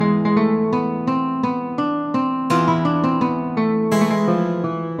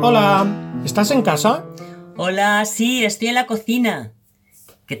Hola, ¿estás en casa? Hola, sí, estoy en la cocina.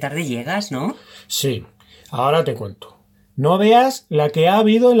 Qué tarde llegas, ¿no? Sí, ahora te cuento. No veas la que ha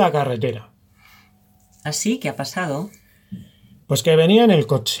habido en la carretera. ¿Ah, sí? ¿Qué ha pasado? Pues que venía en el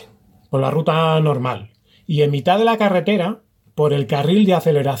coche, por la ruta normal, y en mitad de la carretera, por el carril de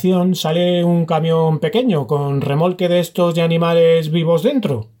aceleración, sale un camión pequeño con remolque de estos de animales vivos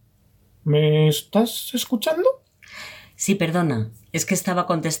dentro. ¿Me estás escuchando? Sí, perdona. Es que estaba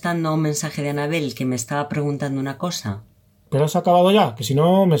contestando a un mensaje de Anabel que me estaba preguntando una cosa. Pero has acabado ya, que si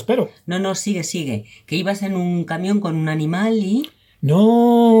no me espero. No, sigue. Que ibas en un camión con un animal y...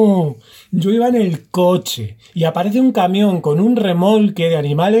 No, yo iba en el coche y aparece un camión con un remolque de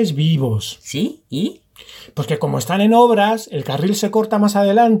animales vivos. ¿Sí? ¿Y? Pues que como están en obras, el carril se corta más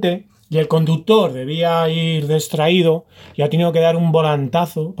adelante y el conductor debía ir distraído y ha tenido que dar un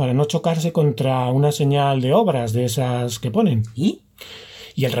volantazo para no chocarse contra una señal de obras de esas que ponen. ¿Y?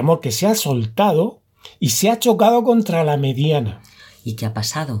 Y el remolque se ha soltado y se ha chocado contra la mediana. ¿Y qué ha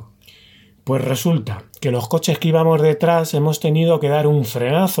pasado? Pues resulta que los coches que íbamos detrás hemos tenido que dar un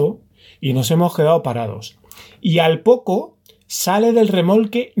frenazo y nos hemos quedado parados. Y al poco sale del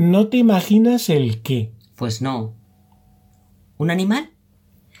remolque, no te imaginas el qué. Pues no. ¿Un animal?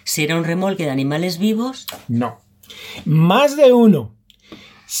 ¿Si era un remolque de animales vivos? No. Más de uno.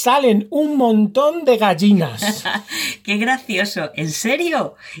 Salen un montón de gallinas. ¡Qué gracioso! ¿En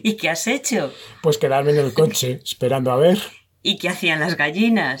serio? ¿Y qué has hecho? Pues quedarme en el coche esperando a ver. ¿Y qué hacían las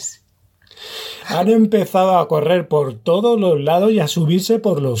gallinas? Han empezado a correr por todos los lados y a subirse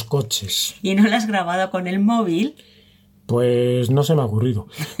por los coches. ¿Y no las has grabado con el móvil? Pues no se me ha ocurrido.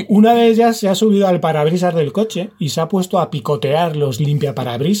 Una de ellas se ha subido al parabrisas del coche y se ha puesto a picotear los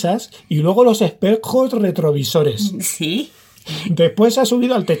limpiaparabrisas y luego los espejos retrovisores. ¿Sí? Después se ha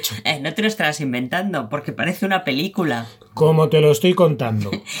subido al techo. No te lo estarás inventando, porque parece una película. Como te lo estoy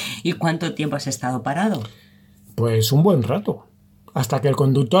contando. ¿Y cuánto tiempo has estado parado? Pues un buen rato. Hasta que el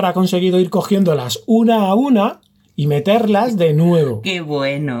conductor ha conseguido ir cogiéndolas una a una y meterlas de nuevo. ¡Qué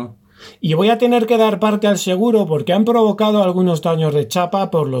bueno! Y voy a tener que dar parte al seguro porque han provocado algunos daños de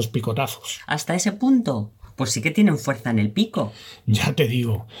chapa por los picotazos. ¿Hasta ese punto? Pues sí que tienen fuerza en el pico. Ya te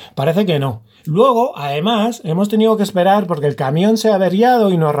digo, parece que no. Luego, además, hemos tenido que esperar porque el camión se ha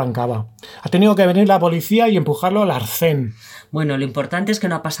averiado y no arrancaba. Ha tenido que venir la policía y empujarlo al arcén. Bueno, lo importante es que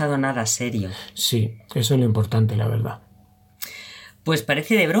no ha pasado nada serio. Sí, eso es lo importante, la verdad. Pues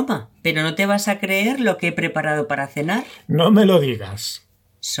parece de broma, pero ¿no te vas a creer lo que he preparado para cenar? No me lo digas.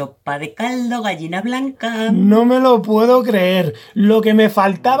 Sopa de caldo, gallina blanca. No me lo puedo creer. Lo que me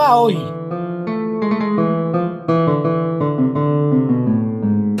faltaba hoy.